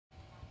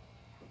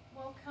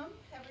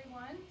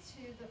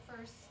to the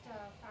first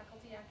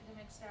Faculty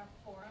Academic Staff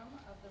Forum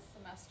of the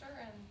semester.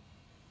 And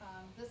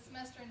this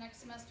semester and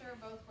next semester,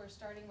 both we're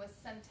starting with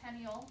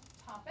centennial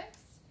topics,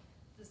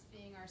 this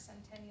being our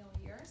centennial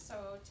year.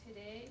 So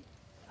today,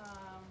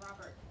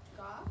 Robert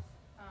Gough,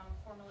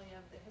 formerly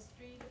of the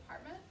History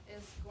Department,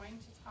 is going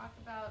to talk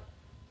about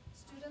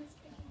students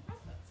picking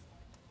presidents.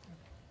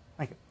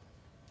 Thank you.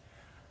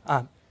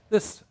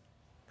 This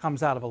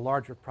comes out of a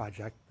larger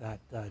project that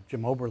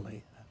Jim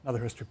Oberle,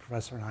 another history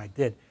professor, and I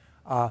did,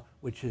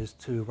 which is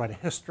to write a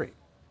history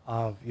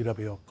of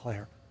UW-Eau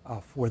Claire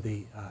for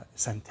the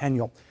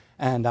centennial.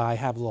 And I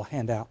have a little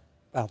handout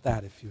about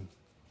that if you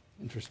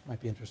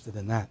might be interested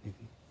in that. You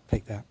can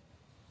take that.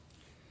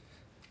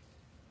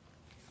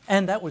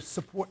 And that was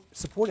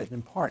supported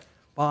in part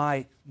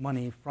by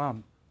money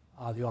from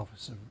the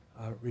Office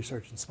of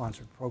Research and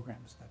Sponsored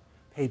Programs that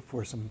paid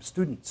for some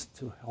students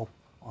to help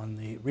on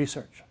the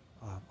research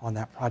on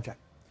that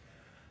project.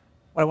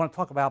 What I want to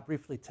talk about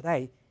briefly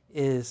today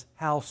is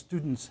how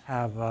students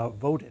have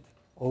voted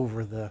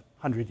over the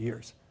 100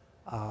 years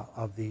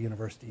of the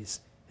university's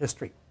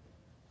history.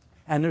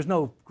 And there's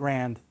no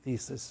grand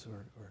thesis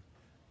or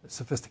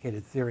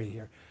sophisticated theory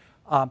here.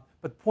 But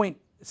the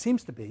point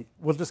seems to be,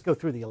 we'll just go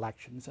through the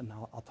elections, and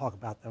I'll talk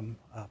about them,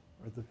 or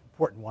the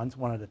important ones,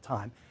 one at a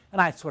time.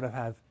 And I sort of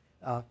have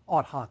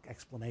ad hoc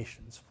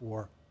explanations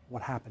for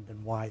what happened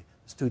and why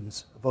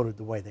students voted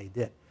the way they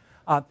did.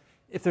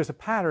 If there's a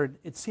pattern,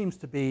 it seems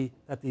to be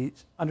that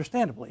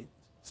understandably,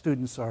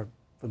 students are,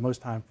 for the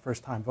most time,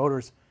 first-time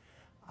voters.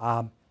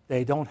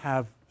 They don't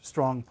have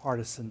strong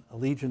partisan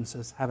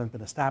allegiances, haven't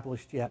been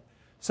established yet.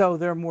 So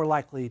they're more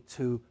likely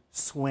to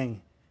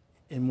swing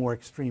in more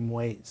extreme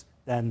ways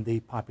than the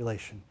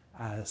population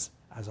as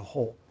a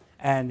whole,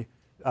 and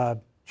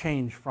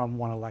change from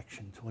one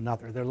election to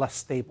another. They're less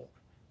stable.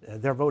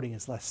 Their voting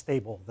is less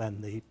stable than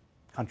the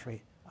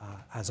country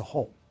as a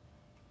whole.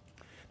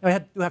 Now, we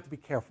do have to be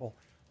careful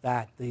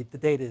that the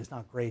data is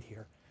not great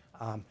here.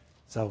 For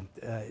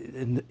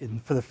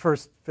the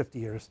first 50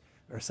 years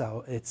or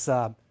so, it's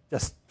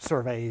just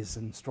surveys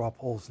and straw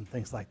polls and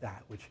things like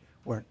that, which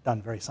weren't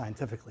done very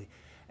scientifically.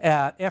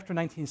 After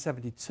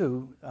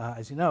 1972,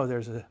 as you know,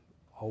 there's a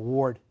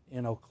ward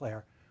in Eau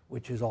Claire,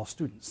 which is all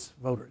students,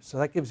 voters. So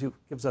that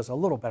gives us a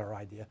little better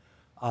idea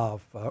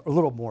of, a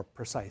little more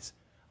precise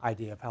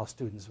idea of how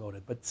students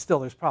voted. But still,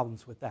 there's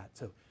problems with that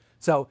too.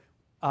 So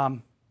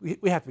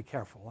we have to be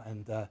careful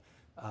and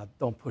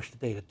don't push the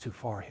data too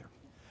far here.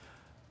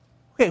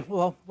 Okay,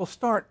 well, we'll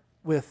start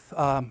with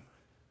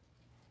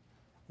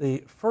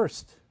the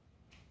first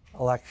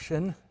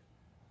election,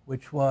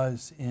 which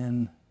was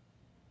in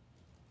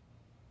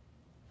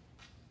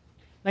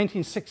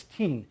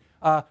 1916,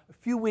 a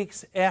few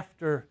weeks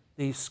after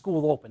the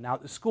school opened. Now,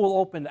 the school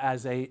opened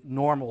as a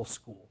normal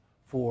school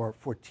for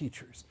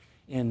teachers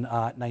in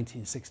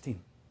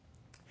 1916.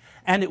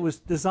 And it was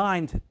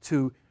designed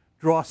to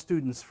draw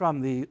students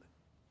from the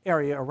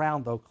area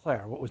around Eau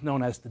Claire, what was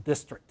known as the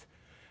district.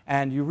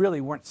 And you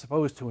really weren't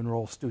supposed to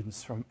enroll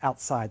students from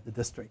outside the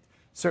district.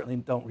 Certainly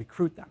don't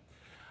recruit them.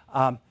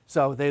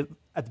 So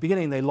at the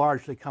beginning, they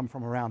largely come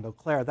from around Eau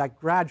Claire. That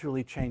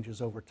gradually changes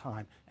over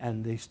time,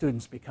 and the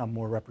students become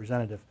more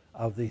representative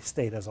of the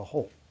state as a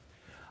whole.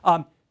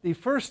 The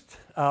first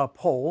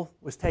poll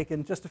was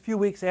taken just a few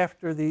weeks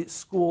after the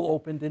school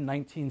opened in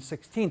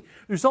 1916.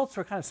 The results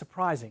were kind of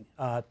surprising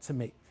to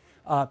me.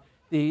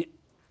 The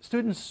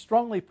students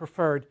strongly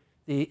preferred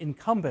the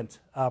incumbent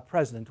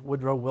president,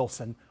 Woodrow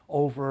Wilson,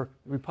 over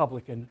the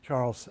Republican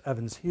Charles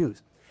Evans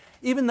Hughes.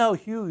 Even though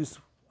Hughes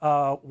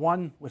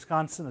won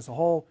Wisconsin as a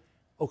whole,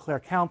 Eau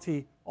Claire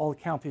County, all the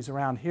counties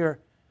around here,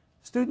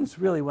 students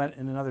really went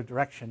in another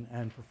direction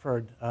and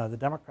preferred the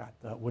Democrat,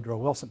 Woodrow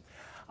Wilson.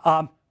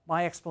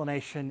 My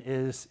explanation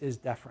is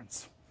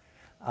deference.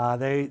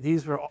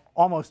 These were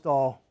almost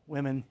all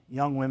women,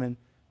 young women,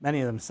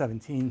 many of them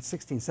 16,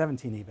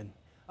 17 even,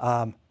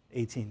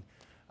 18.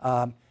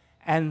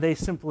 And they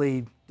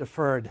simply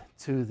deferred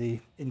to the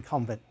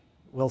incumbent,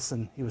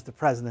 Wilson. He was the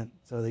president,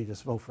 so they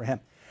just vote for him.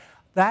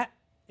 That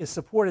is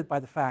supported by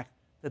the fact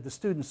that the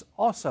students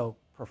also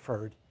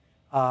preferred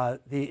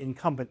the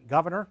incumbent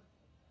governor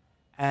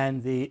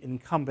and the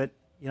incumbent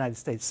United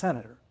States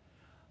senator,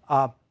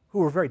 who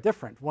were very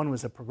different. One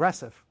was a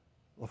progressive,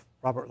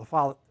 Robert La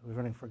Follette, who was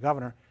running for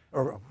governor,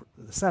 or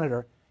the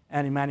senator,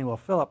 and Emanuel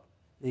Philipp,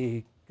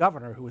 the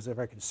governor, who was a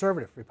very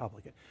conservative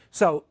Republican.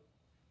 So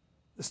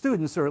the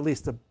students, or at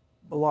least a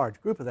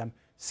large group of them,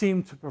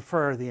 seemed to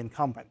prefer the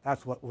incumbent.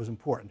 That's what was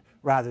important,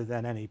 rather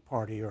than any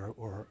party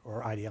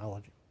or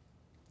ideology.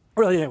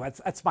 Really, anyway,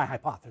 that's my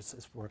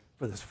hypothesis for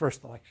this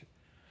first election.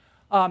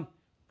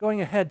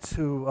 Going ahead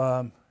to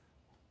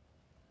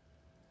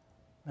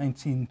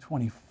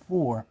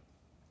 1924.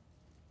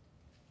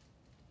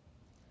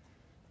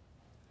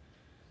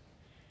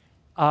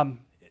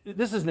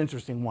 This is an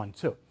interesting one,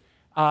 too.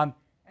 And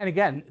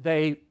again,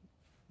 they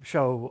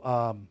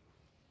show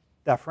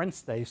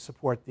deference. They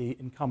support the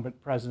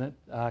incumbent president,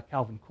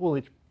 Calvin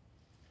Coolidge.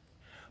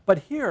 But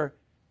here,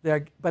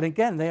 but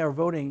again, they are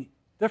voting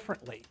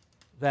differently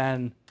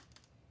than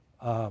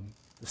the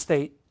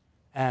state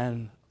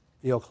and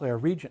the Eau Claire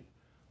region,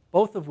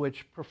 both of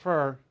which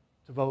prefer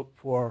to vote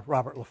for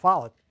Robert La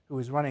Follette, who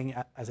was running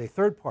as a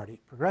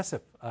third-party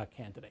progressive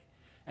candidate.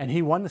 And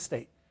he won the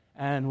state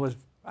and was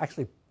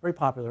actually very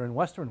popular in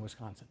western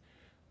Wisconsin.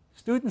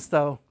 Students,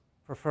 though,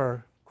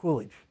 prefer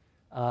Coolidge,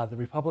 the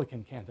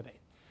Republican candidate.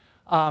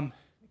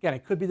 Again,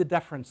 it could be the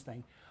deference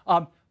thing.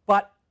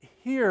 But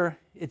here,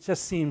 it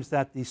just seems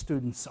that the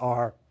students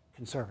are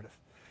conservative,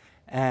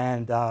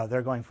 and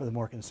they're going for the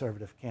more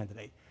conservative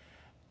candidate.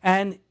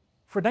 And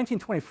for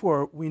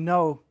 1924, we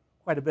know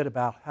quite a bit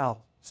about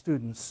how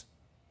students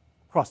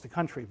across the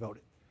country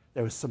voted.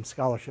 There was some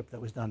scholarship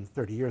that was done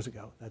 30 years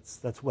ago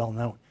that's well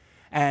known.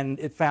 And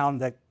it found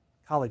that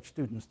college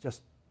students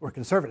just were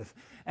conservative,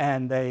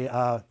 and they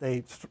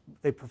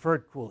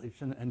preferred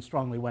Coolidge and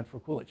strongly went for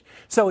Coolidge.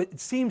 So it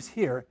seems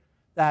here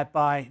that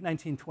by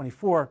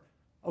 1924,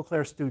 Eau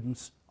Claire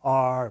students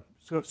are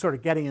sort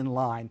of getting in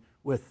line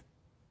with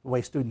the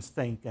way students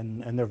think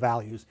and their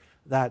values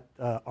that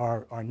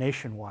are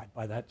nationwide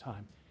by that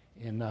time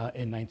in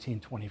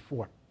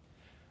 1924.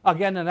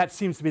 Again, and that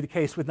seems to be the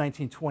case with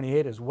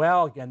 1928 as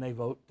well. Again, they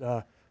vote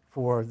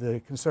for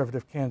the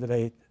conservative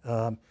candidate.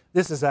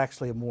 This is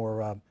actually a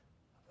more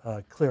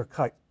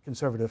clear-cut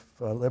conservative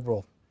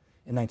liberal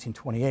in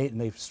 1928, and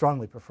they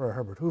strongly prefer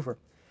Herbert Hoover.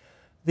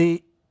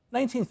 The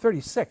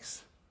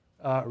 1936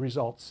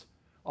 results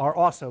are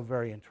also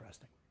very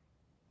interesting.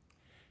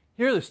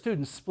 Here the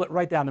students split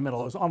right down the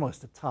middle. It was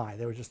almost a tie.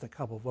 There were just a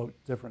couple vote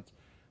difference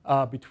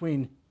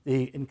between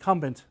the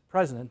incumbent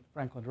president,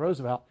 Franklin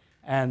Roosevelt,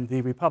 and the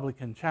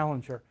Republican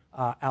challenger,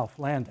 Alf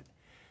Landon.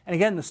 And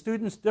again, the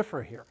students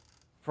differ here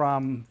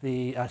from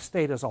the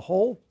state as a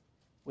whole,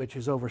 which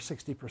is over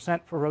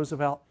 60% for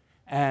Roosevelt,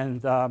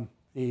 and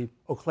the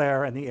Eau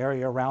Claire and the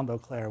area around Eau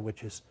Claire,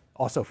 which is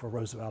also for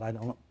Roosevelt. I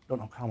don't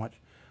know how much,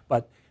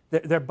 but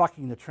they're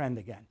bucking the trend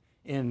again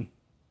in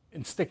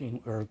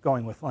sticking or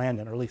going with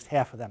Landon, or at least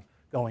half of them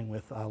going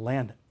with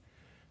Landon.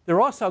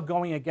 They're also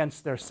going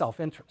against their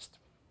self-interest.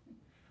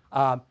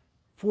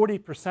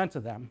 40%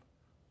 of them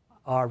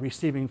are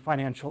receiving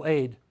financial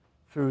aid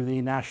through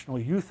the National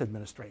Youth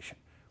Administration,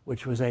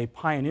 which was a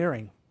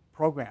pioneering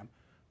program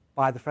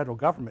by the federal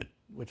government,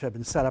 which had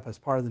been set up as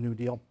part of the New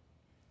Deal,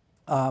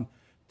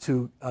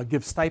 to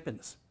give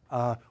stipends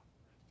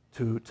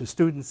to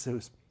students.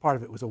 Part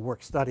of it was a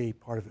work study,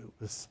 part of it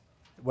was,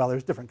 well,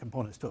 there's different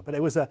components to it, but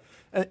it was an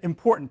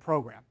important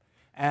program.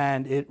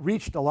 And it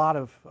reached a lot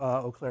of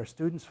Eau Claire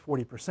students,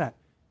 40%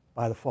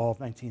 by the fall of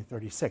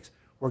 1936.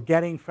 We're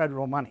getting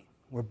federal money.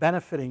 We're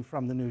benefiting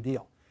from the New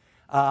Deal.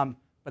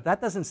 But that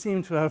doesn't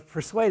seem to have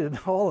persuaded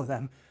all of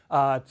them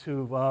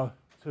to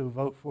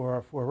vote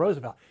for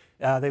Roosevelt.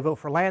 They vote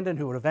for Landon,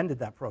 who would have ended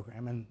that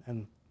program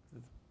and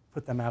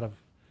put them out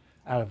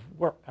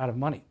of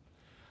money.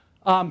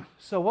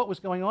 So what was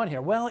going on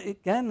here? Well,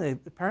 again,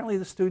 apparently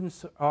the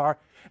students are,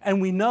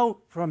 and we know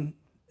from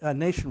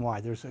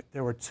nationwide,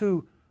 there were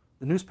two,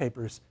 the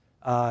newspapers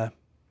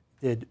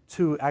did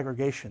two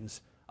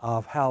aggregations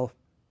of how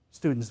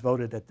students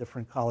voted at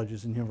different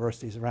colleges and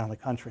universities around the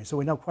country. So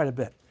we know quite a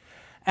bit.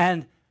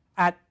 And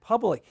at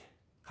public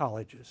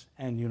colleges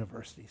and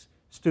universities,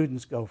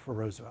 students go for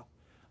Roosevelt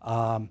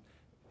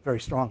very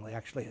strongly,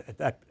 actually,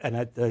 and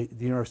at the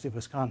University of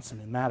Wisconsin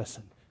in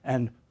Madison.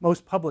 And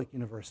most public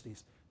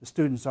universities, the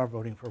students are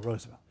voting for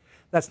Roosevelt.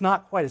 That's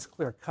not quite as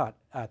clear-cut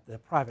at the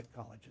private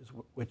colleges,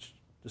 which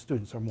the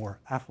students are more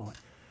affluent.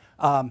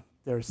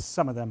 There's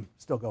some of them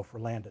still go for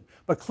Landon.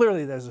 But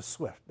clearly there's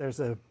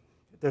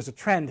a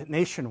trend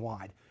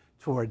nationwide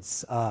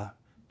towards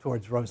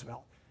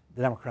Roosevelt,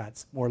 the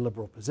Democrats' more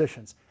liberal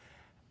positions.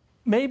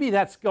 Maybe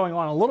that's going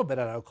on a little bit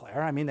at Eau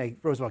Claire. I mean,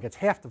 Roosevelt gets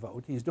half the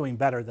vote. He's doing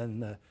better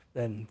than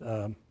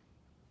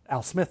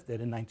Al Smith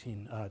did in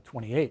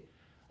 1928.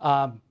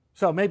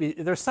 So maybe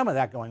there's some of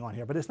that going on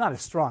here, but it's not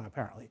as strong,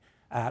 apparently,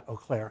 at Eau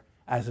Claire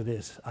as it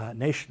is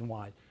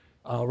nationwide.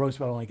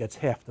 Roosevelt only gets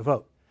half the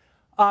vote.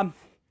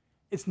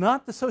 It's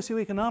not the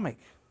socioeconomic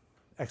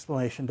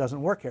explanation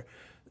doesn't work here.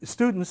 The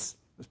students,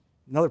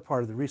 another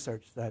part of the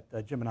research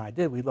that Jim and I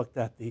did, we looked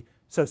at the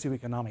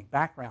socioeconomic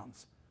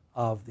backgrounds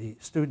of the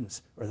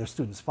students, or their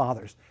students'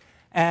 fathers.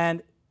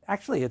 And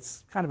actually,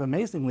 it's kind of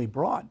amazingly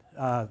broad.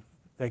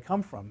 They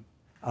come from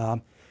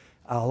a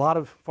lot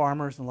of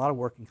farmers and a lot of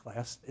working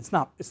class. It's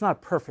not a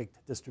perfect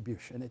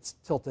distribution. It's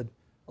tilted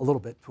a little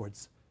bit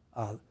towards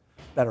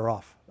better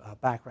off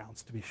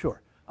backgrounds, to be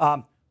sure.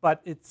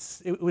 But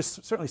it was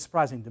certainly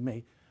surprising to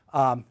me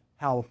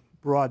how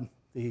broad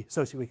the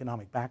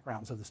socioeconomic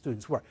backgrounds of the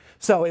students were.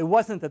 So it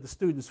wasn't that the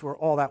students were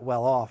all that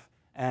well off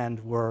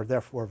and were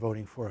therefore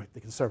voting for the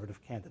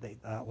conservative candidate,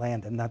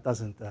 Landon. That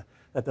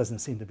doesn't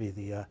seem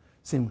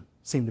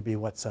to be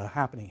what's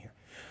happening here.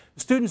 The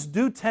students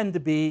do tend to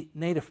be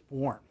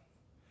native-born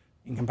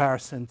in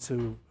comparison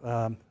to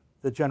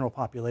the general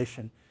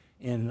population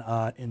in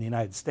the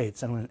United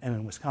States and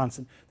in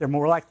Wisconsin. They're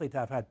more likely to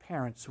have had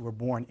parents who were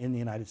born in the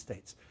United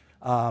States.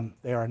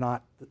 They're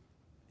not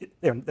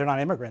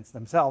immigrants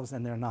themselves,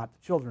 and they're not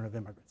children of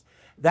immigrants.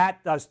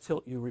 That does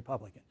tilt you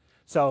Republican.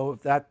 So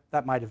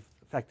that might have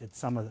affected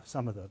some of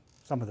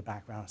the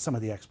background, some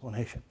of the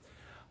explanation.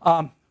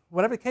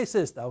 Whatever the case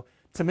is, though,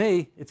 to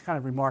me, it's kind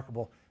of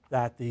remarkable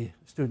that the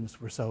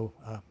students were so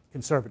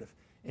conservative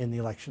in the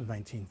election of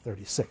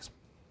 1936.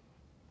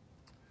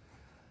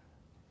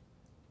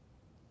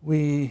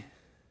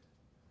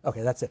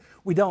 Okay, that's it.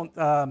 We don't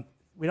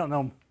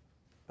know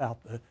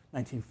about the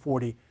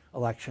 1940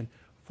 election.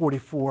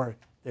 44,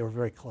 they were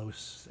very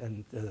close,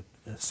 and the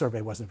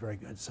survey wasn't very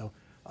good, so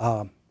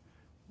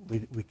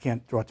we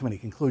can't draw too many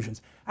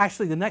conclusions.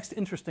 Actually, the next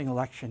interesting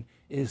election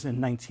is in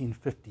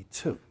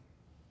 1952.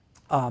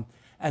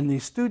 And the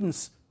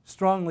students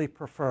strongly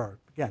prefer,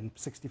 again,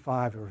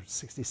 65 or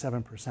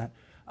 67%,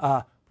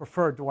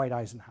 prefer Dwight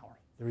Eisenhower,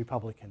 the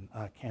Republican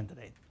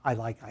candidate. I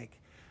like Ike.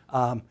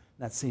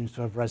 That seems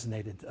to have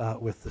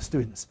resonated with the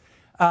students,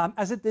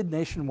 as it did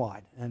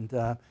nationwide. And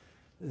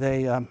the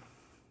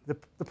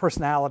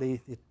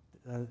personality,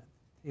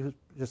 he was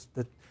just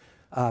the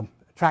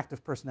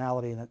attractive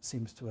personality, and that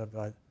seems to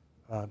have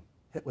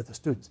hit with the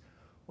students.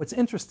 What's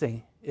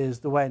interesting is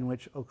the way in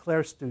which Eau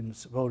Claire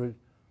students voted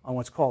on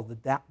what's called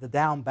the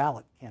down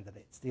ballot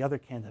candidates, the other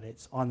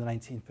candidates on the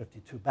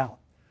 1952 ballot.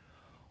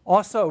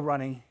 Also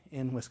running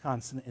in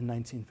Wisconsin in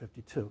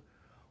 1952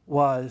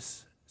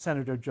 was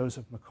Senator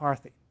Joseph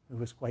McCarthy, who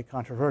was quite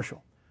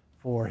controversial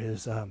for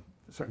his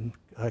certain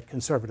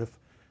conservative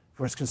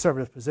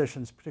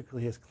positions,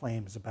 particularly his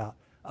claims about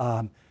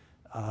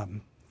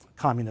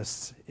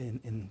communists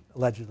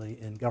allegedly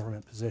in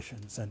government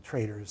positions and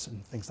traitors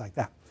and things like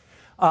that.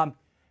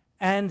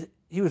 And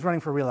he was running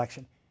for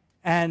re-election,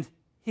 and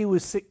he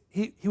was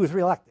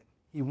reelected.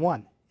 He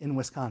won in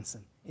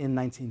Wisconsin in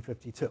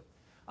 1952.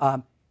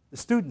 The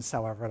students,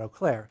 however, at Eau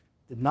Claire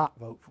did not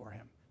vote for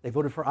him. They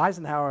voted for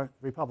Eisenhower,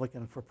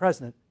 Republican, for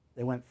president.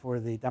 They went for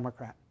the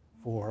Democrat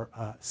for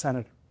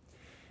senator.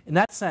 In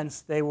that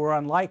sense, they were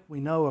unlike, we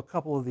know, a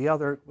couple of the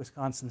other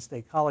Wisconsin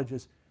state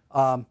colleges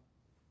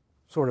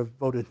sort of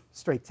voted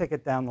straight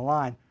ticket down the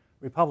line,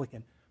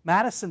 Republican.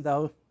 Madison,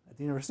 though, at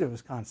the University of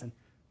Wisconsin,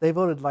 they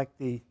voted like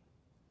the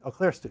Eau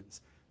Claire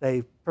students.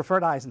 They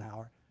preferred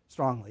Eisenhower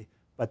strongly,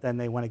 but then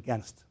they went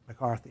against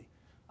McCarthy.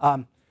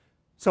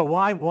 So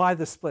why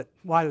the split?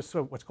 Why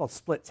what's called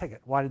split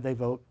ticket? Why did they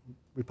vote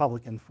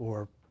Republican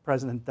for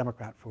president,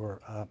 Democrat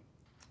for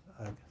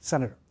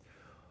senator?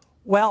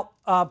 Well,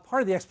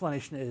 part of the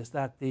explanation is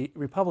that the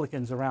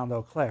Republicans around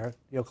Eau Claire,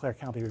 the Eau Claire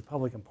County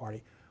Republican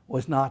Party,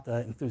 was not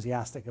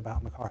enthusiastic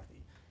about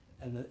McCarthy,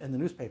 and the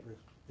newspapers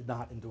did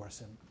not endorse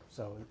him.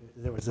 So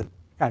there was a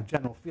kind of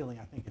general feeling,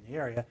 I think, in the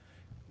area.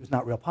 He was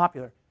not real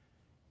popular.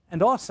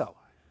 And also,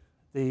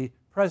 the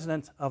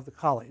president of the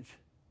college,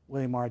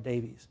 William R.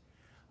 Davies,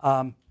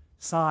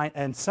 signed,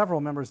 and several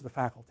members of the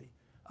faculty,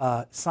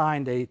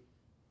 signed a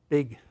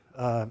big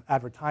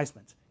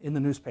advertisement in the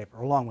newspaper,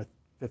 along with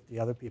 50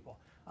 other people,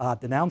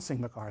 denouncing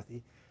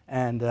McCarthy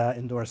and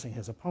endorsing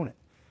his opponent.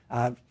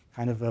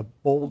 Kind of a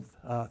bold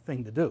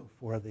thing to do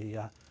for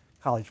the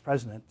college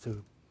president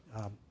to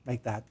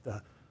make that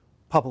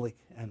public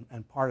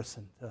and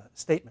partisan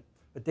statement.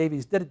 But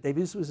Davies did it.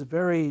 Davies was a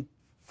very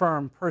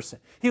firm person.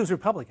 He was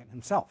Republican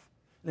himself.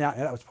 Now,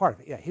 that was part of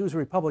it. Yeah, he was a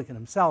Republican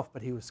himself,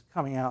 but he was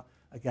coming out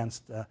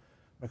against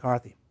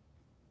McCarthy.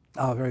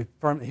 Very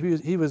firm.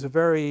 He was a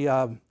very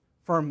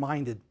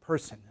firm-minded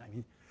person. I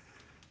mean,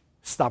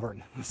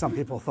 stubborn, some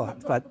people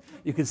thought, but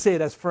you could see it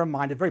as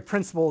firm-minded, very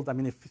principled. I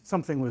mean, if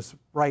something was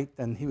right,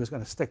 then he was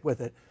going to stick with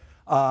it.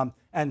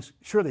 And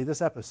surely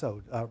this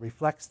episode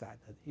reflects that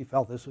he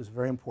felt this was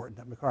very important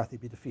that McCarthy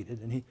be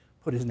defeated, and he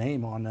put his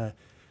name on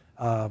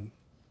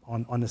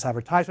this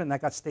advertisement, and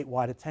that got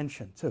statewide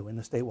attention too in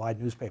the statewide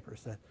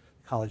newspapers that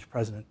the college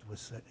president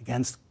was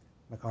against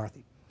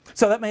McCarthy.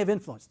 So that may have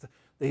influenced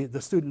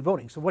the student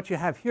voting. So what you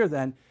have here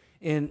then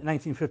in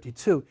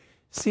 1952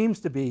 seems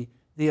to be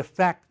the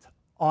effect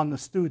on the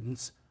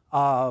students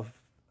of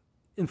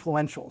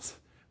influentials,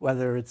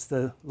 whether it's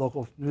the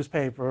local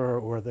newspaper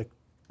or the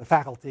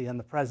faculty and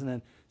the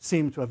president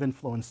seem to have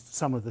influenced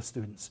some of the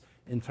students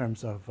in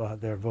terms of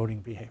their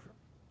voting behavior.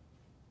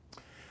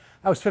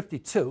 That was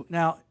 52.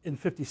 Now, in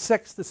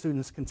 56, the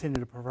students continued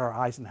to prefer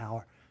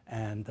Eisenhower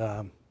and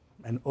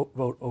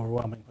vote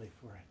overwhelmingly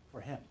for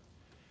him.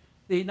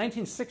 The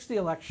 1960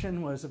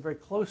 election was a very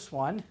close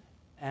one,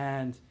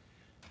 and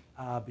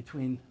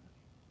between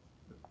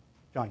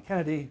John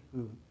Kennedy,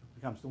 who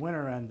becomes the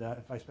winner, and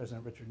Vice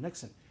President Richard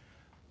Nixon.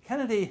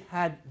 Kennedy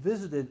had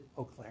visited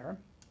Eau Claire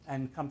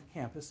and come to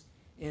campus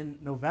in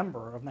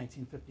November of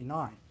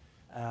 1959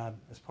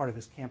 as part of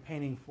his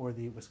campaigning for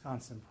the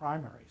Wisconsin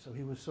primary. So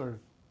he was sort of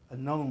a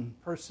known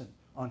person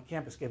on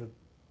campus, gave a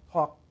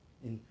talk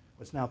in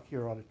what's now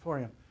Keir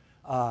Auditorium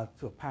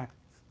to a packed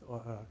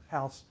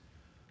house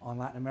on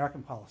Latin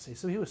American policy.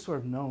 So he was sort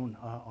of known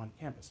on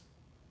campus.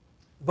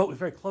 The vote was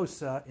very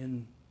close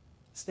in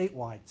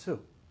statewide, too.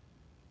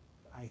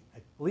 I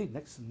believe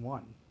Nixon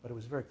won, but it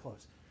was very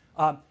close.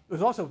 It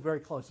was also very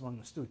close among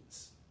the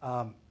students,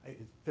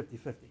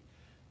 50-50.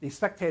 The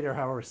Spectator,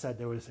 however, said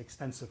there was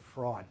extensive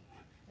fraud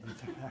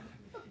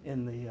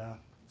in the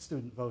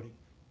student voting.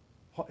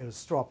 It was a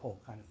straw poll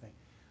kind of thing.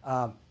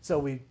 So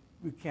we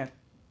can't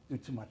do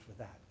too much with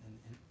that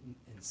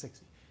in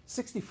 60.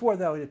 64,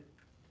 though,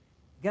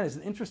 again, is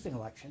an interesting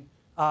election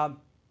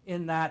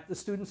in that the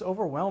students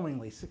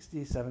overwhelmingly,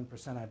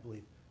 67%, I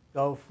believe,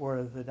 go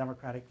for the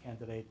Democratic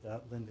candidate,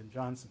 Lyndon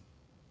Johnson.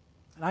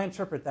 And I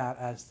interpret that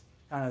as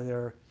kind of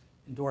their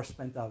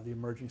endorsement of the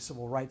emerging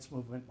civil rights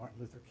movement. Martin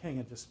Luther King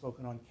had just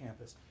spoken on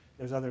campus.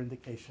 There's other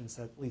indications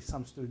that at least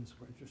some students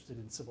were interested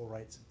in civil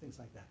rights and things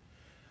like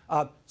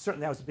that.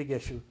 Certainly that was a big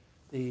issue.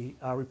 The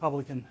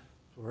Republicans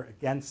were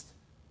against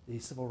the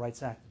Civil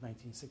Rights Act of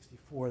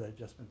 1964 that had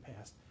just been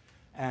passed.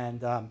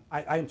 And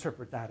I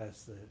interpret that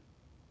as the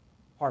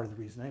part of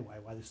the reason anyway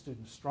why the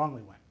students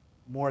strongly went,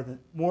 more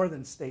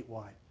than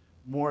statewide,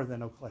 more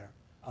than Eau Claire.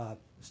 The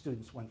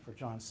students went for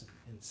Johnson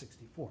in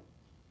 64.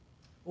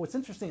 But what's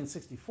interesting in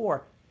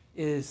 64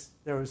 is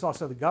there was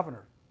also the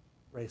governor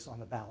race on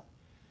the ballot.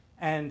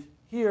 And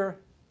here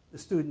the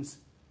students,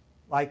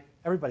 like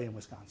everybody in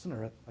Wisconsin,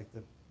 or like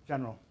the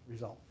general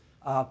result,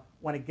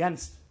 went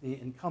against the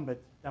incumbent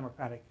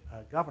Democratic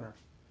governor,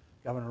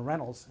 Governor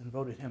Reynolds, and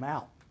voted him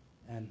out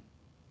and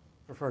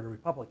preferred a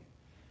Republican.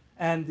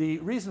 And the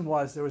reason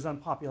was there was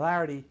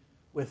unpopularity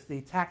with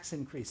the tax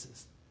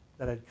increases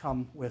that had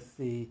come with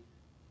the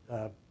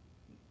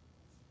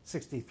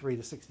 63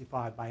 to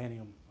 65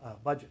 biennium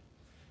budget.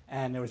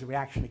 And there was a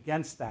reaction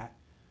against that,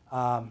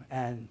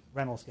 and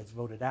Reynolds gets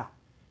voted out.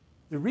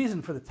 The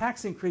reason for the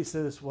tax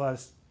increases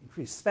was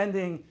increased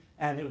spending,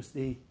 and it was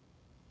the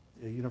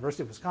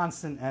University of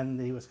Wisconsin and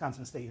the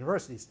Wisconsin State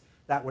Universities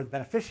that were the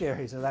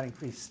beneficiaries of that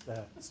increased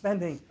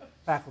spending.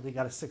 Faculty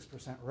got a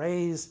 6%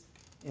 raise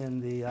in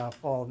the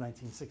fall of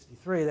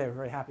 1963. They were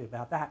very happy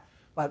about that,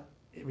 but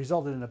it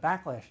resulted in a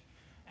backlash.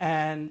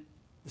 And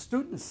the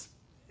students,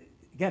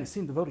 again,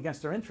 seemed to vote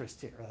against their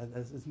interest here.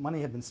 As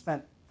money had been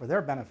spent for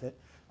their benefit,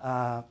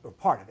 or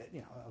part of it,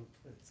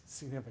 a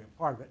significant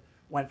part of it,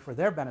 went for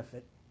their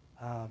benefit,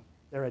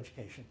 their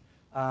education.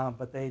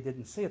 But they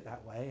didn't see it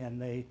that way,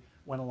 and they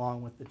went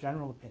along with the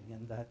general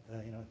opinion that,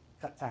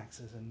 cut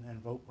taxes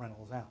and vote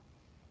Reynolds out.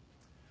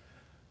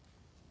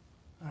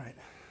 All right.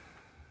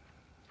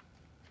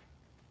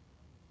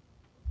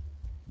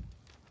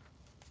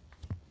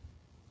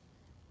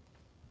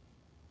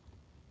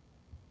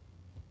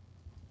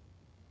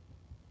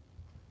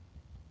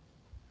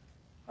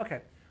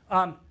 Okay.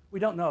 We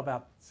don't know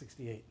about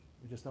 68.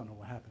 We just don't know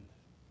what happened,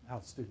 how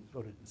students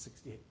voted in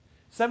 68.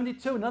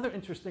 72, another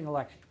interesting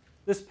election.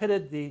 This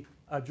pitted the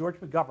George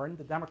McGovern,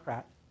 the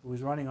Democrat, who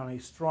was running on a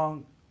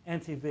strong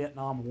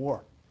anti-Vietnam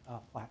War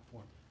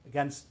platform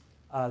against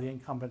the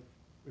incumbent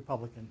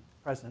Republican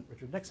President,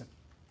 Richard Nixon.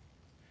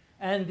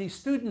 And the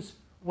students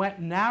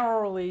went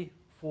narrowly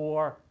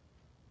for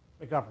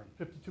McGovern,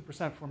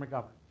 52% for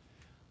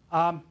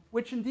McGovern,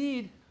 which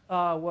indeed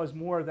was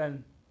more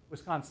than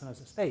Wisconsin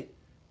as a state,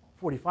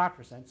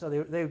 45%. So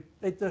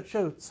they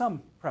showed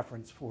some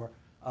preference for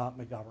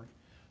McGovern.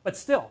 But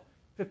still,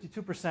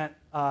 52%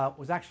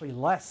 was actually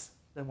less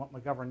than what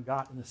McGovern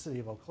got in the city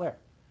of Eau Claire.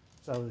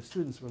 So the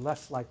students were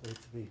less likely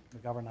to be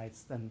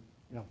McGovernites than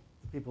the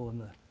people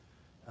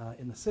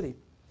in the city.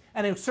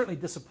 And it was certainly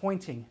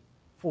disappointing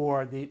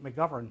for the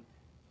McGovern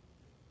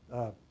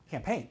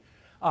campaign,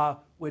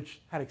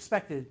 which had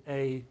expected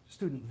a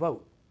student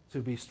vote to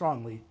be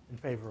strongly in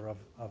favor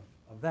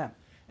of them.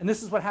 And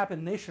this is what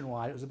happened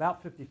nationwide. It was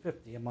about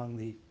 50-50 among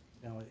the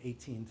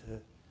 18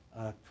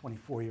 to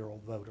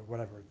 24-year-old vote, or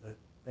whatever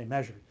they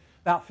measured.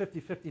 About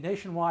 50-50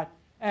 nationwide,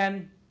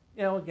 and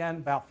again,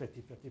 about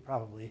 50-50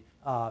 probably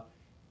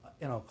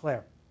in Eau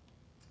Claire.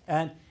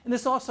 And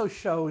this also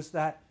shows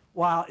that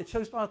while it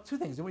shows two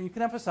things. You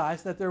can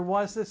emphasize that there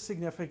was this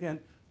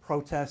significant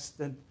protest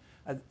and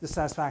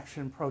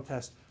dissatisfaction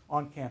protest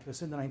on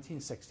campus in the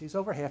 1960s.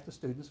 Over half the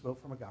students vote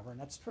for McGovern.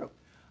 That's true.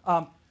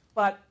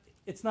 But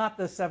it's not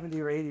the 70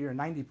 or 80 or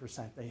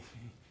 90%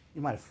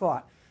 you might have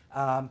thought.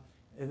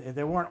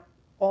 There weren't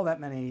all that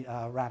many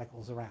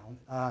radicals around.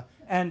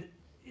 And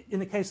in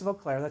the case of Eau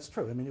Claire, that's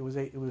true. I mean, it was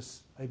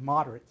a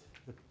moderate.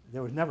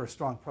 There was never a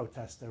strong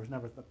protest. There was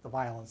never the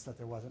violence that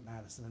there was at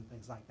Madison and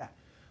things like that.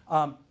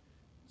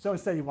 So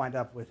instead, you wind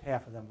up with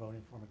half of them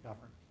voting for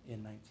McGovern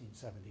in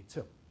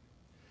 1972.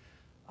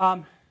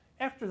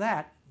 After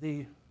that,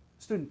 the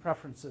student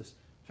preferences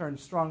turned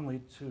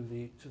strongly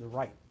to the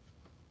right.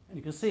 And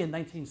you can see in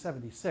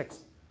 1976,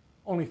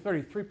 only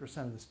 33%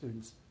 of the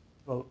students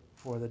vote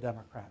for the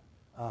Democrat,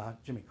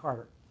 Jimmy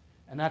Carter.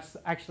 And that's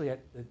actually at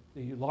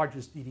the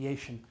largest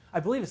deviation. I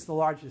believe it's the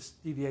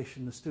largest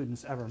deviation the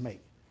students ever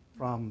make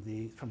from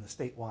the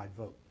statewide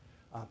vote.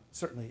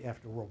 Certainly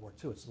after World War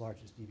II, it's the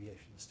largest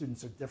deviation. The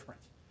students are different.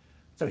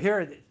 So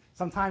here,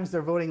 sometimes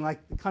they're voting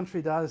like the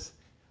country does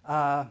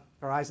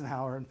for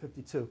Eisenhower in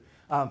 '52,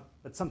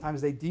 but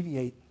sometimes they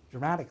deviate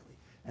dramatically.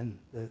 And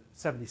the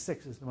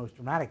 76 is the most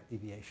dramatic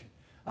deviation.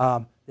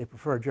 They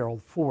prefer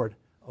Gerald Ford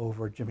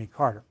over Jimmy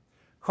Carter.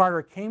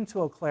 Carter came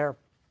to Eau Claire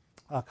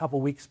a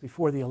couple weeks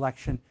before the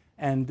election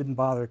and didn't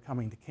bother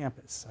coming to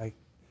campus. I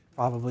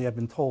probably have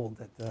been told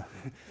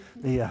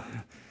that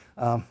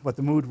what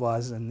the mood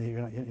was, and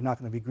you're not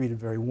going to be greeted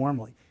very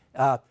warmly.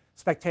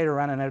 Spectator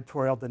ran an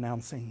editorial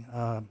denouncing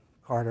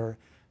Carter,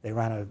 They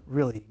ran a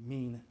really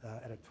mean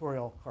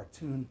editorial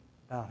cartoon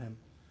about him,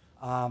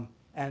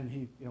 and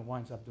he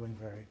winds up doing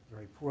very,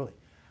 very poorly.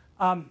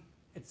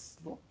 It's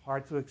a little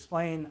hard to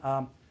explain.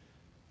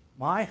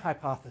 My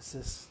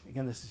hypothesis,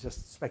 again, this is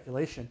just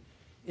speculation,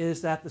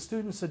 is that the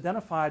students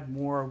identified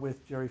more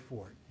with Jerry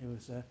Ford. He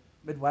was a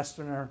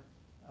Midwesterner,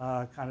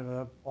 kind of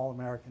an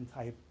all-American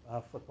type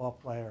football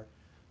player.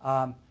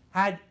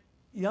 Had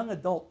young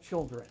adult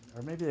children,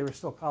 or maybe they were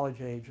still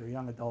college age or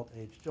young adult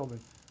age children.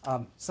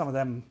 Some of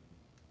them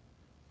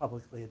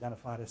publicly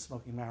identified as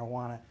smoking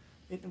marijuana.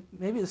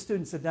 Maybe the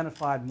students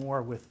identified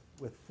more with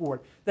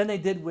Ford than they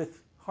did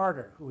with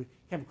Carter, who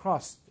came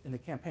across in the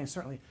campaign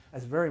certainly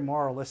as very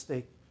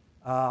moralistic,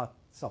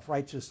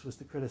 self-righteous was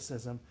the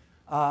criticism.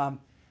 I'm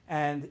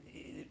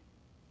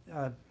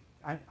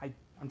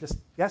just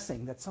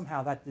guessing that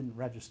somehow that didn't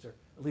register,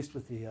 at least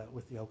with the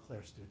Eau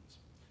Claire students.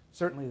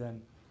 Certainly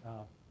then,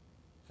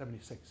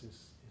 76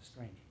 is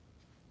strange.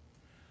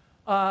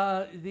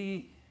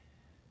 The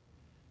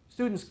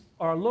students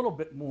are a little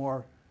bit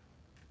more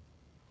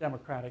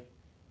democratic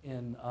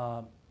in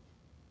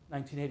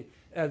 1980.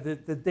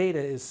 The data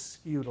is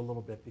skewed a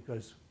little bit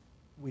because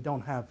we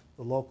don't have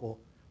the local,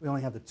 we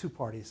only have the two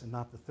parties and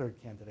not the third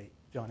candidate,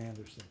 John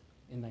Anderson,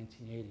 in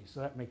 1980. So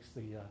that makes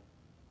the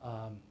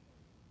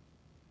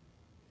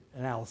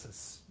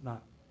analysis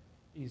not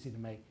easy to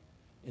make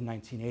in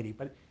 1980.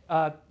 But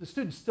the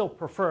students still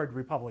preferred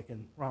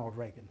Republican Ronald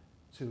Reagan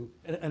to,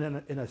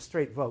 in a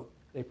straight vote,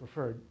 they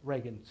preferred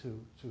Reagan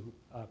to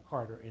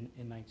Carter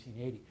in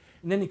 1980.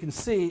 And then you can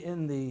see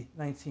in the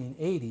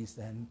 1980s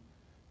then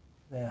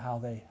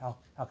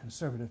how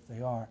conservative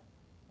they are.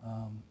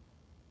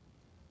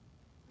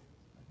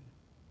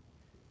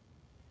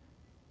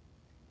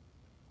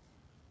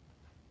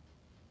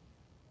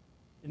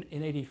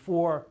 In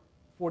 84,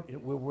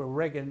 where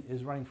Reagan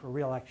is running for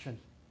re-election,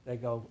 they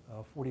go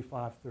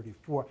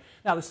 45-34.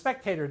 Now, the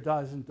Spectator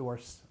does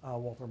endorse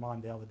Walter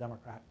Mondale, the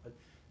Democrat, but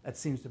that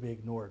seems to be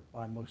ignored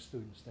by most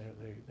students.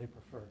 They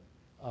prefer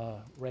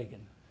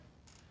Reagan.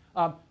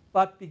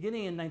 But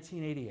beginning in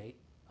 1988,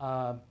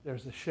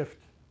 there's a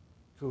shift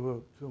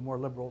toward more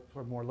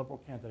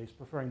liberal candidates,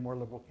 preferring more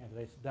liberal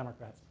candidates to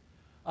Democrats.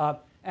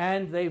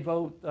 And they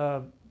vote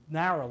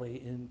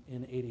narrowly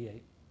in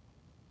 88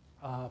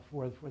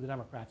 for the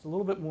Democrats, a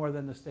little bit more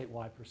than the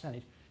statewide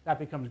percentage. That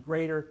becomes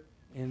greater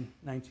in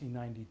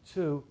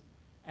 1992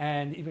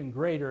 and even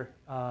greater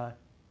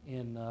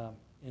in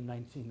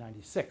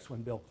 1996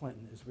 when Bill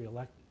Clinton is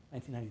reelected.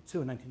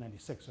 1992 and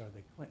 1996 are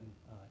the Clinton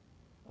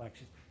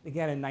elections.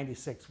 Again, in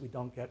 96, we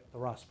don't get the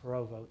Ross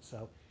Perot vote,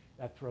 so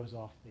that throws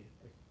off the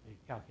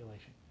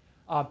calculation.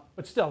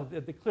 But still,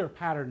 the clear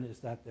pattern is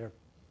that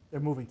they're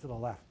moving to the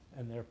left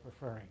and they're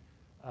preferring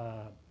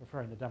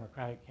the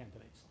Democratic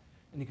candidates.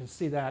 And you can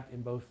see that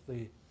in both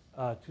the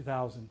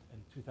 2000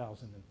 and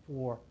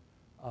 2004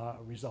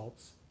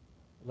 results,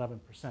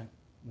 11%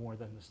 more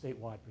than the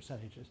statewide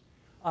percentages.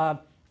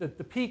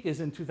 The peak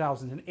is in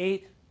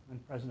 2008 when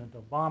President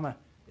Obama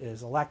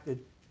is elected,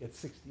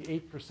 gets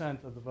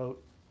 68% of the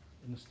vote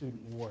in the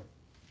student ward.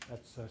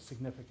 That's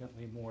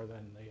significantly more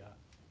than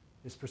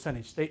his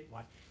percentage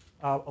statewide.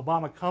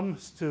 Obama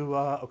comes to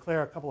Eau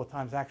Claire a couple of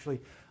times. Actually,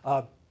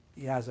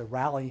 he has a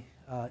rally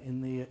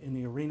in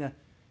the arena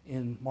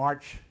in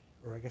March,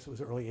 or I guess it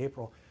was early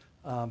April,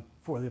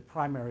 for the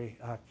primary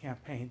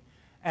campaign.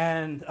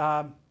 And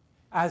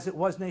as it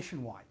was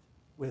nationwide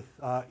with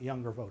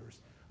younger voters,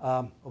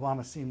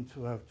 Obama seemed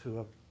to have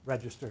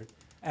registered.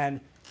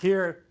 And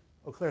here,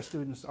 Eau Claire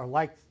students are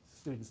like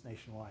students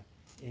nationwide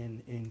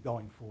in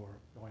going for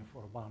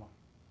Obama.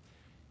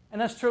 And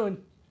that's true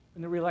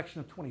in the re-election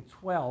of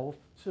 2012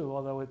 too,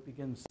 although it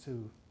begins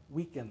to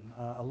weaken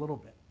a little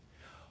bit.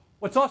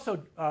 What's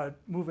also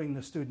moving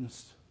the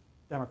students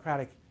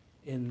Democratic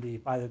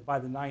by the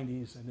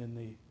 90s and in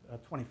the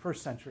 21st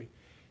century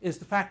is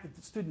the fact that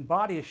the student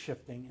body is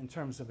shifting in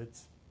terms of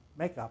its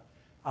makeup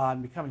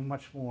and becoming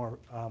much more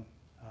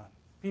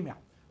female.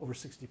 Over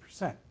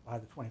 60% by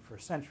the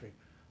 21st century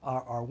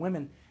are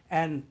women,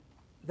 and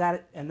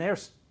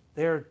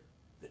their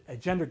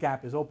gender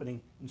gap is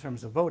opening in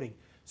terms of voting.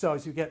 So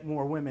as you get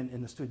more women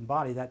in the student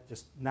body, that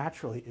just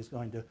naturally is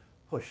going to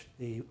push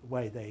the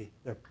way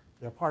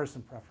their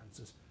partisan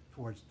preferences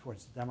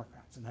towards the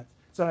Democrats, and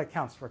so that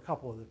accounts for a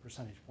couple of the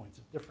percentage points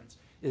of difference.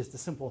 Is the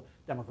simple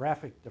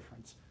demographic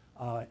difference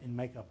in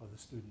makeup of the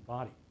student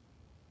body.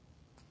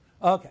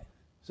 Okay,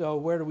 so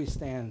where do we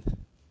stand?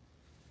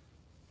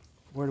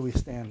 Where do we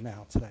stand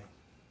now today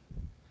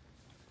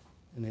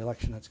in the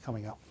election that's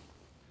coming up?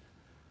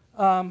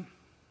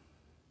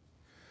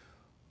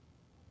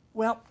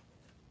 Well,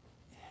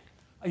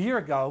 a year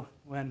ago,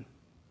 when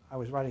I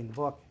was writing the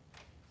book,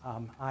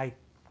 I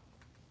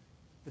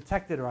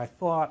detected, or I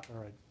thought,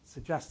 or I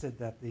suggested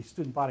that the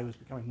student body was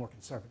becoming more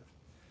conservative.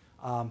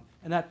 And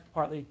that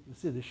partly, you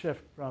see the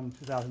shift from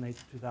 2008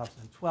 to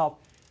 2012.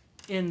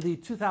 In the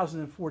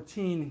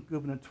 2014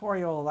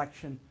 gubernatorial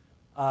election,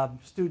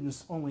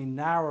 students only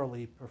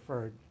narrowly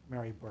preferred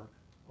Mary Burke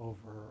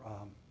over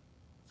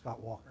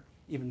Scott Walker,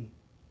 even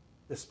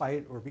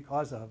despite or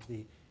because of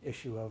the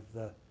issue of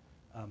the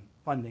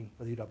funding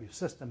for the UW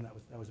system.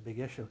 That was a big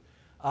issue.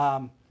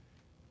 And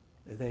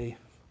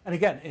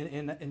again,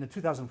 in the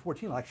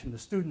 2014 election, the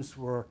students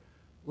were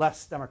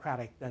less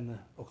Democratic than the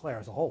Eau Claire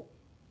as a whole,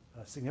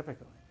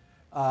 significantly.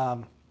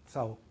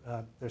 So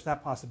there's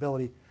that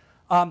possibility.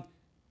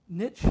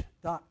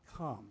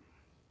 Niche.com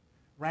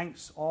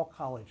ranks all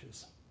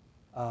colleges,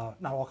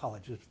 not all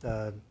colleges,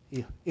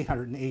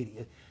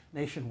 880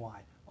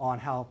 nationwide, on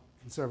how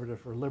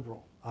conservative or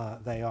liberal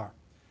they are.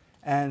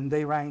 And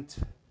they ranked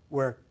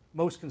where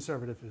most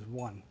conservative is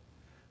 1.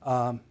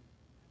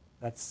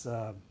 That's,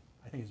 I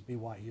think it's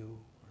BYU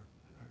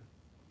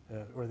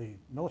or the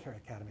military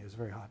academy is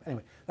very high.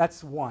 Anyway,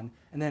 that's 1.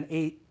 And then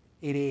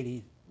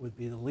 880 would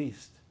be the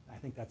least. I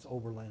think that's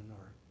Oberlin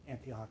or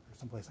Antioch or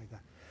someplace like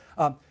that.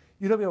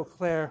 UW-Eau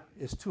Claire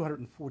is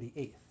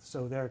 248th,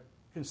 so they're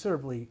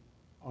considerably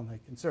on the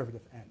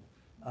conservative end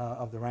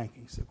of the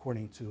rankings,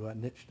 according to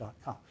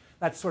niche.com.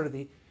 That's sort of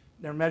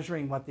they're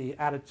measuring what the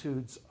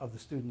attitudes of the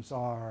students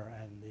are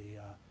and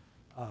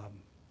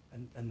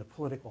the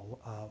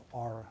political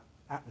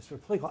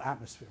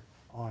atmosphere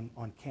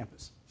on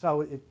campus.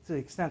 So to the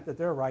extent that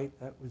they're right,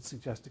 that would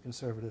suggest a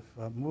conservative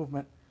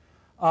movement.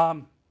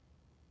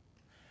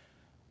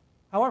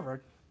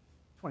 However,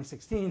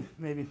 2016,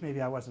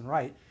 maybe I wasn't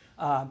right.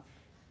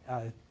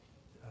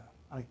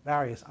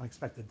 Various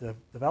unexpected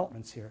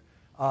developments here.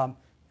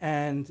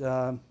 In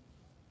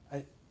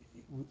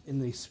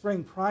the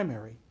spring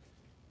primary,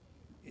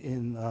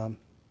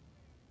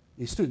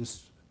 the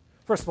students,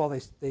 first of all,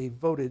 they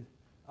voted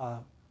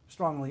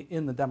strongly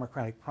in the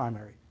Democratic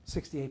primary.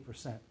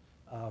 68%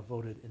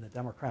 voted in the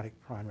Democratic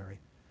primary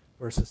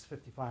versus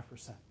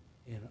 55%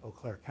 in Eau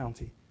Claire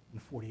County and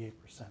 48%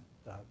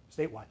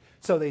 statewide.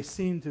 So they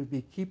seem to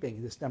be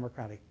keeping this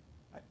Democratic,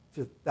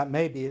 that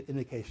may be an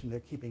indication they're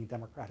keeping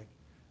Democratic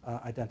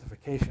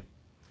identification.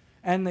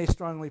 And they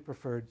strongly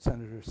preferred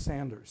Senator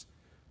Sanders.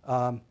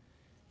 Of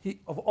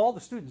all the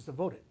students that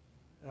voted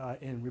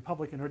in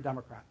Republican or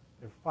Democrat,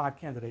 there were 5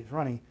 candidates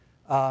running,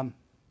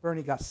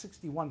 Bernie got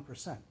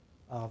 61%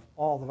 of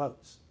all the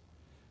votes,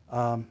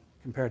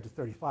 compared to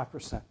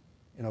 35%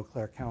 in Eau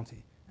Claire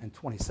County and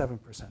 27%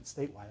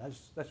 statewide.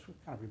 That's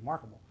kind of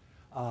remarkable.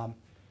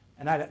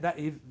 And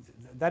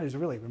that is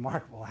really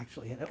remarkable,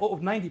 actually. And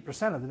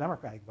 90% of the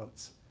Democratic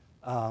votes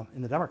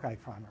in the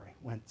Democratic primary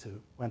went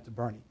to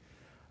Bernie.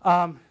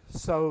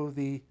 So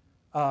the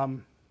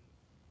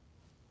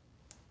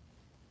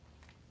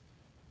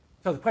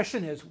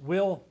question is,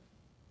 will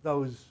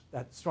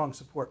that strong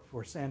support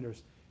for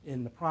Sanders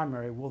in the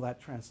primary, will that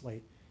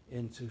translate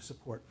into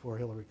support for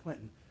Hillary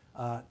Clinton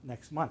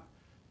next month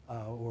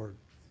or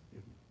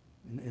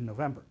in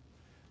November?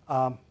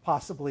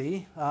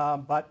 Possibly,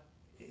 but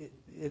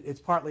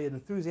it's partly an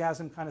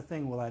enthusiasm kind of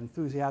thing. Will that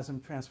enthusiasm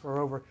transfer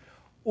over?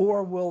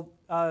 Or will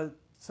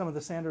some of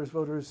the Sanders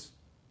voters,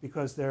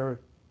 because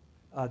they're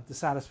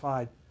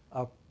dissatisfied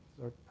or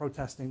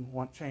protesting,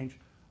 want change,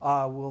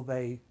 will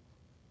they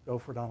go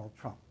for Donald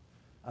Trump?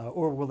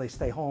 Or will they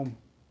stay home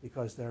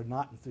because they're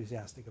not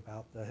enthusiastic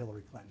about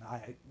Hillary Clinton?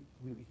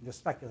 We can just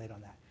speculate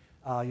on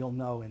that. You'll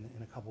know in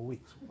a couple of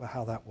weeks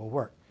how that will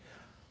work.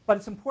 But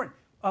it's important.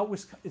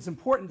 It's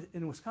important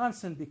in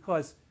Wisconsin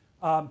because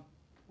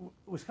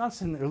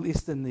Wisconsin, at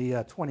least in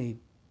the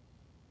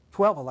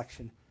 2012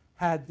 election,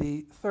 had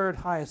the 3rd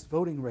highest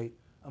voting rate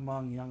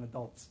among young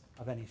adults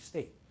of any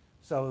state.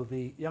 So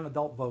the young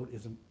adult vote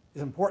is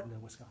important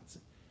in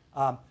Wisconsin.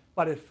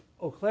 But if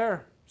Eau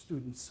Claire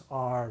students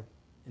are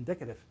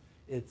indicative,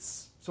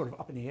 it's sort of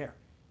up in the air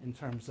in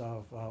terms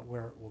of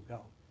where it will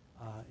go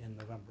in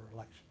November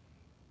election.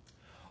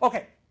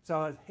 Okay,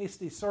 so a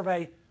hasty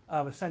survey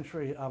of a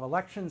century of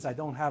elections. I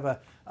don't have a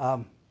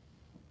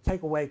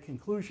takeaway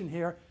conclusion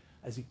here.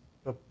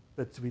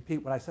 But to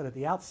repeat what I said at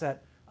the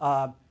outset,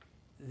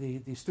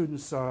 the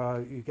students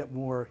you get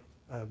more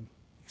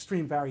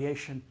extreme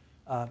variation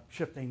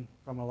shifting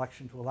from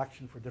election to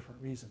election for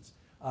different reasons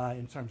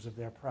in terms of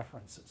their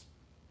preferences.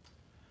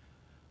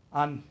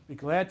 I'd be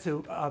glad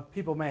to,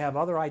 people may have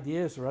other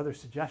ideas or other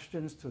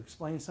suggestions to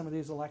explain some of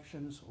these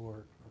elections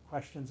or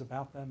questions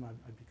about them.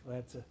 I'd be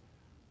glad to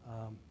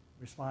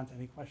respond to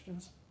any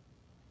questions.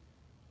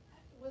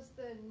 Was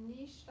the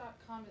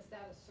niche.com, is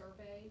that a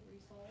survey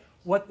result?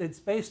 What it's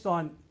based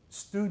on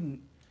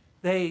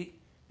they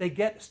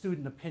get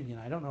student opinion.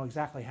 I don't know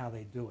exactly how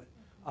they do it,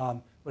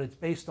 but it's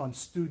based on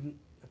student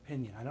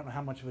opinion. I don't know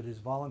how much of it is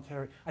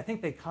voluntary. I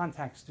think they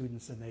contact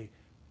students and they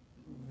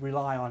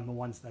rely on the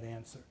ones that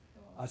answer.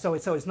 So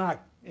it's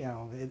not,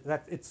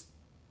 it's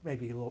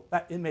maybe a little,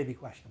 it may be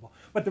questionable.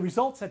 But the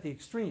results at the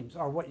extremes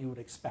are what you would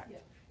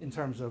expect in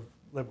terms of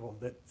liberal,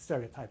 the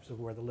stereotypes of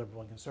where the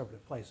liberal and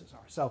conservative places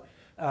are. So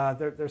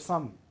there's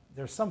some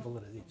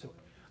validity to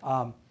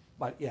it.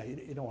 But yeah,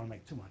 you don't want to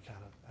make too much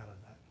out of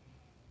that.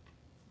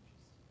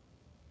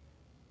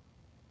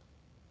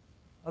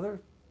 Other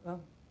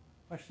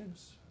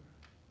questions?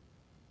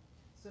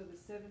 So the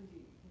 70,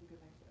 can you go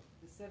back to that?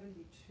 The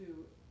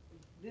 72,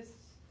 this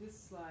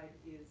slide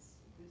is,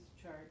 this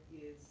chart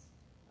is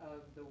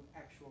of the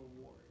actual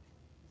ward.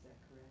 Is that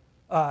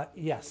correct?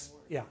 Yes,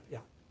 yeah.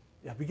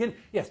 Yeah, beginning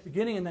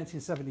in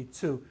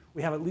 1972,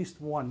 we have at least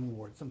one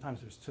ward,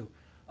 sometimes there's two,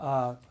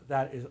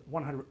 that is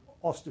 100,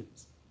 all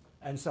students.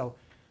 And so,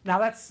 now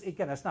that's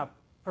not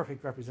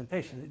perfect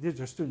representation. These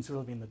are students who are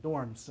living in the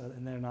dorms,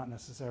 and they're not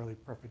necessarily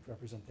perfect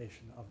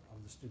representation of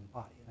the student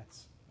body, and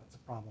that's a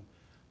problem.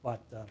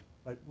 But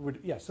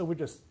so we're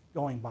just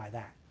going by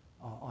that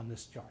on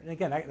this chart. And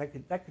again,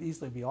 that could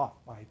easily be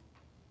off by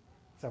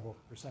several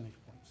percentage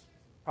points.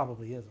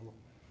 Probably is a little bit.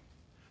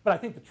 But I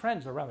think the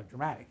trends are rather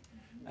dramatic.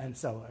 And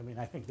so, I mean,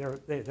 I think they're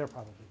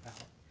probably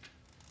valid.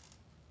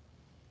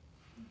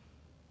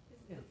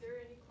 Is there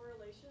any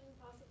correlation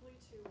possibly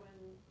to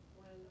when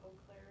Eau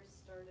Claire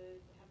started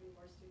having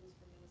more students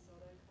from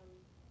Minnesota come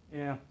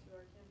to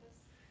our campus?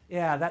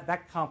 Yeah,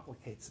 that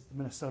complicates it, the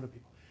Minnesota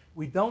people.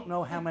 We don't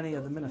know how many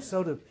of the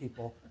Minnesota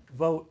people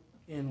vote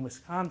in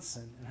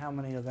Wisconsin and how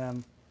many of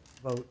them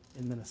vote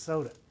in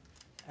Minnesota.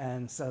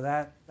 And so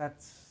that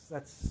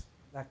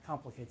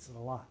complicates it a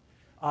lot.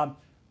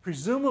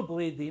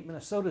 Presumably, the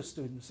Minnesota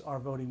students are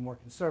voting more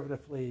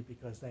conservatively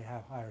because they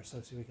have higher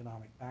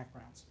socioeconomic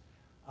backgrounds.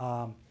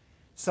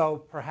 So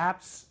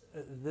perhaps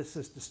this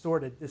is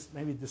distorted. This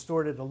may be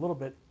distorted a little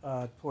bit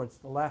towards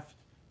the left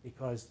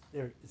because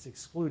it's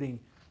excluding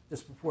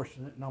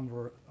disproportionate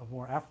number of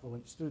more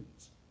affluent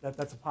students.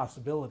 That's a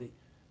possibility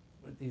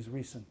with these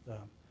recent,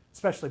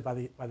 especially by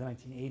the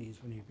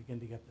 1980s when you begin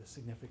to get the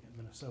significant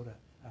Minnesota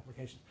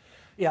applications.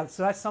 Yeah,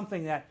 so that's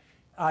something that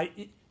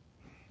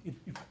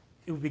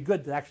it would be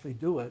good to actually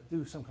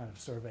do some kind of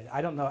survey.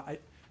 I don't know.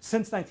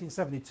 Since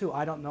 1972,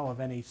 I don't know of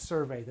any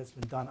survey that's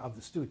been done of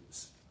the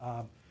students.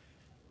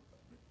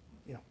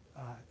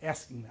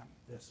 Asking them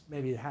this.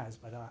 Maybe it has,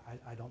 but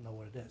I don't know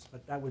what it is.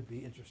 But that would be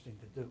interesting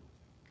to do.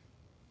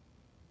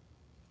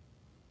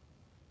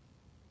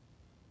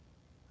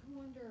 I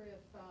wonder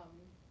if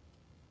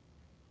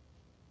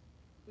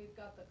we've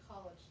got the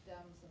college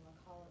Dems and the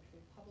college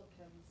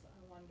Republicans.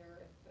 I wonder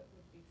if it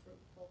would be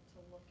fruitful to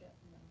look at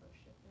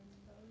membership in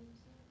those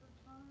over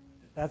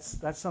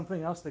time. That's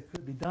something else that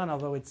could be done,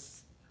 although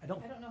I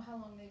don't know how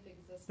long they've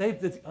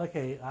existed.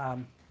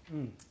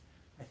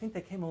 I think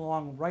they came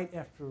along right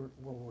after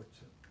World War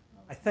II.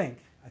 Okay.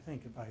 I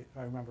think if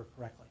I remember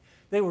correctly,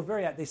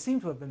 they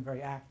seem to have been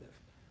very active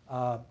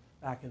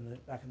back in the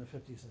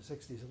 50s and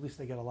 60s. At least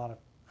they get a lot of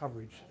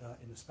coverage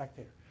in the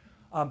Spectator.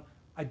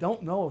 I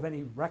don't know of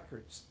any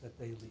records that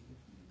they leave.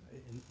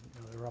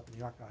 They're up in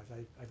the archives.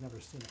 I've never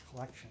seen a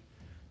collection.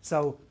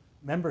 So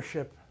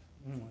membership,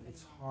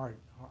 it's hard.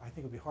 I think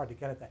it would be hard to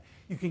get at that.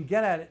 You can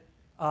get at it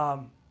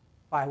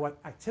by what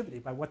activity,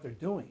 by what they're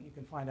doing. You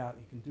can find out.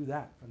 You can do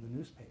that from the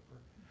newspaper.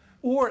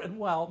 Or,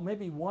 well,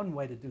 maybe one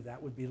way to do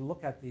that would be to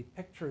look at the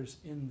pictures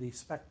in the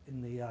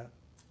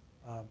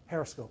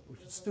Periscope, which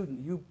is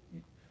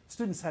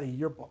students had a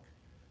yearbook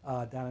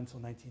down until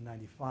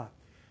 1995.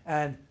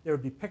 And there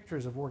would be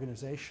pictures of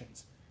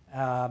organizations.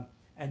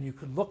 And you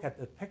could look at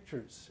the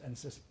pictures and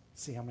just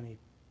see how many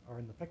are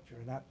in the picture.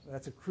 And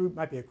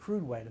might be a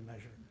crude way to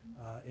measure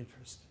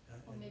interest.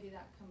 Or maybe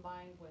that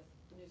combined with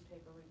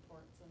newspaper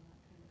reports and that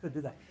kind of could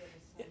do that.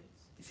 thing.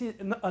 See,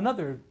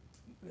 another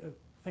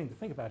thing to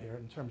think about here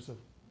in terms of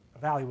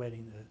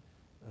evaluating the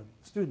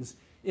students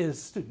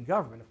is student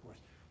government, of course,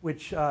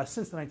 which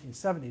since the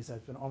 1970s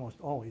has been almost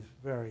always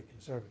very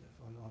conservative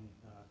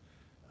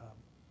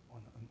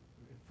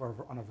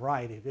on a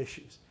variety of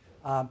issues.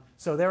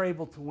 So they're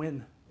able to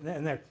win,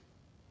 and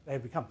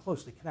they've become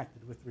closely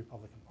connected with the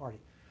Republican Party.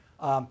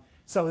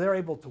 So they're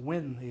able to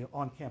win the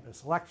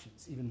on-campus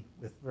elections, even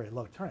with very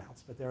low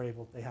turnouts, but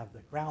they have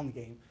the ground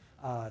game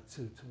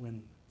to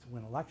win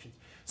elections.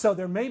 So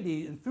there may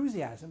be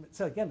enthusiasm.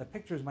 So again, the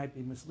pictures might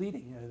be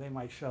misleading. They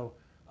might show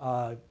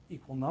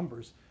equal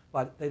numbers,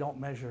 but they don't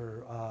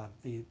measure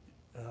the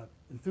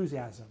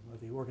enthusiasm of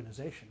the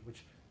organization,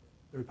 which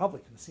the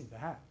Republicans seem to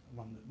have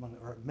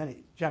or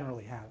many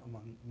generally have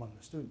among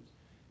the students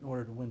in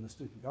order to win the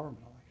student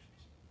government elections.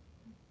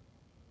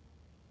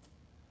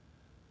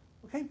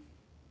 Okay,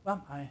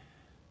 well, I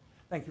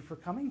thank you for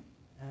coming,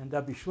 and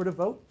be sure to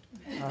vote.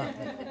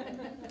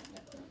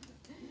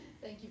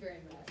 Thank you very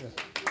much. Sure.